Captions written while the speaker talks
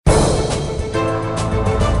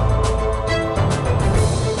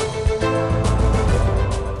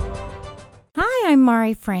I'm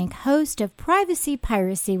Mari Frank, host of Privacy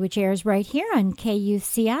Piracy, which airs right here on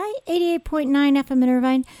KUCI 88.9 FM in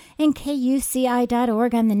Irvine and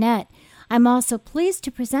KUCI.org on the net. I'm also pleased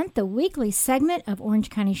to present the weekly segment of Orange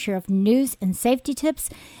County Sheriff News and Safety Tips,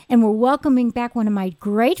 and we're welcoming back one of my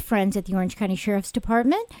great friends at the Orange County Sheriff's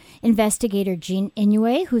Department, Investigator Gene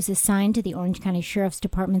Inouye, who's assigned to the Orange County Sheriff's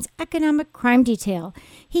Department's Economic Crime Detail.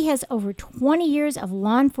 He has over 20 years of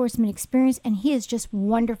law enforcement experience, and he is just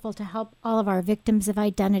wonderful to help all of our victims of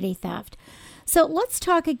identity theft. So let's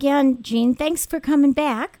talk again, Gene. Thanks for coming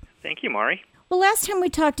back. Thank you, Mari. Well, last time we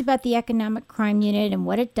talked about the Economic Crime Unit and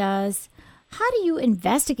what it does. How do you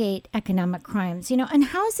investigate economic crimes, and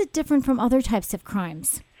how is it different from other types of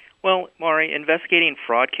crimes? Well, Mari, investigating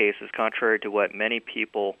fraud cases, contrary to what many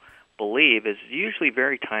people believe, is usually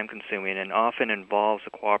very time-consuming and often involves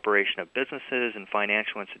the cooperation of businesses and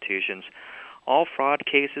financial institutions. All fraud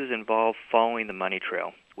cases involve following the money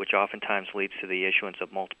trail, which oftentimes leads to the issuance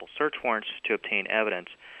of multiple search warrants to obtain evidence.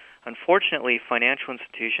 Unfortunately, financial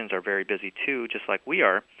institutions are very busy too, just like we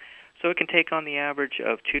are. So it can take on the average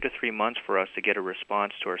of 2 to 3 months for us to get a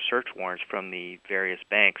response to our search warrants from the various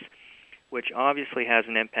banks, which obviously has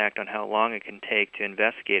an impact on how long it can take to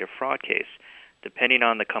investigate a fraud case. Depending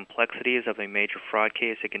on the complexities of a major fraud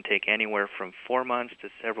case, it can take anywhere from 4 months to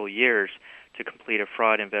several years to complete a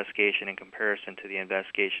fraud investigation in comparison to the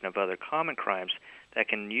investigation of other common crimes that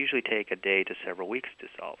can usually take a day to several weeks to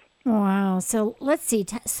solve. Wow. So let's see.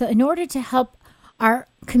 So in order to help our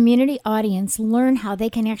community audience learn how they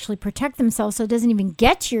can actually protect themselves so it doesn't even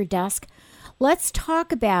get to your desk, let's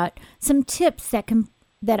talk about some tips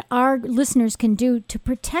that our listeners can do to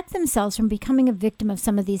protect themselves from becoming a victim of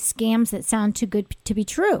some of these scams that sound too good to be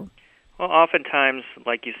true. Well, oftentimes,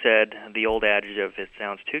 like you said, the old adage of it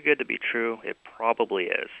sounds too good to be true, it probably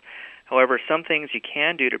is. However, some things you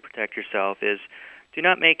can do to protect yourself is do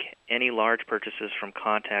not make any large purchases from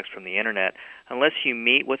contacts from the Internet unless you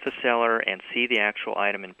meet with the seller and see the actual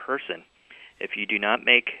item in person. If you do not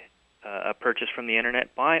make a purchase from the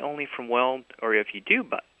Internet, buy only from if you do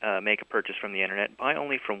make a purchase from the Internet, buy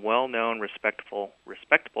only from well-known, respectable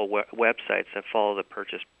websites that follow the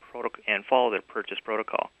purchase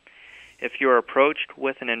protocol. If you're approached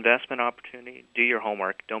with an investment opportunity, do your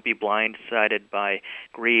homework. Don't be blindsided by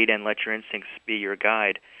greed and let your instincts be your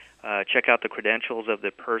guide. Check out the credentials of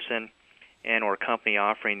the person and or company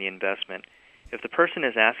offering the investment. If the person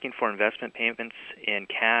is asking for investment payments in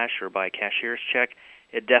cash or by cashier's check,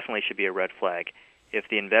 it definitely should be a red flag. If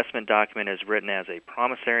the investment document is written as a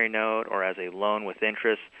promissory note or as a loan with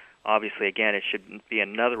interest, obviously, again, it should be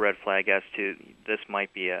another red flag as to this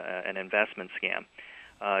might be an investment scam.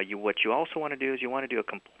 What you also want to do is you want to do a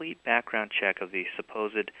complete background check of the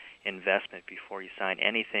supposed investment before you sign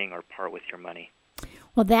anything or part with your money.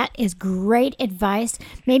 Well, that is great advice.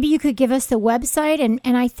 Maybe you could give us the website,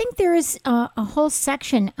 and I think there is a whole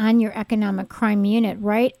section on your economic crime unit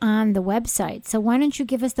right on the website. So why don't you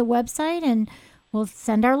give us the website, and we'll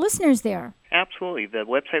send our listeners there. Absolutely. The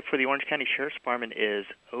website for the Orange County Sheriff's Department is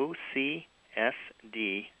ocsd.org.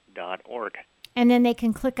 And then they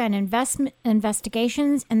can click on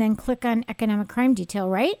investigations and then click on economic crime detail,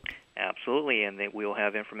 right? Absolutely, and we'll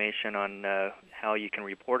have information on how you can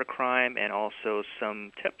report a crime and also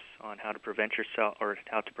some tips on how to prevent yourself or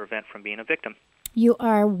how to prevent from being a victim. You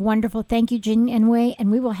are wonderful. Thank you, Gene Inouye, and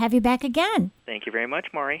we will have you back again. Thank you very much,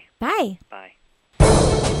 Mari. Bye. Bye.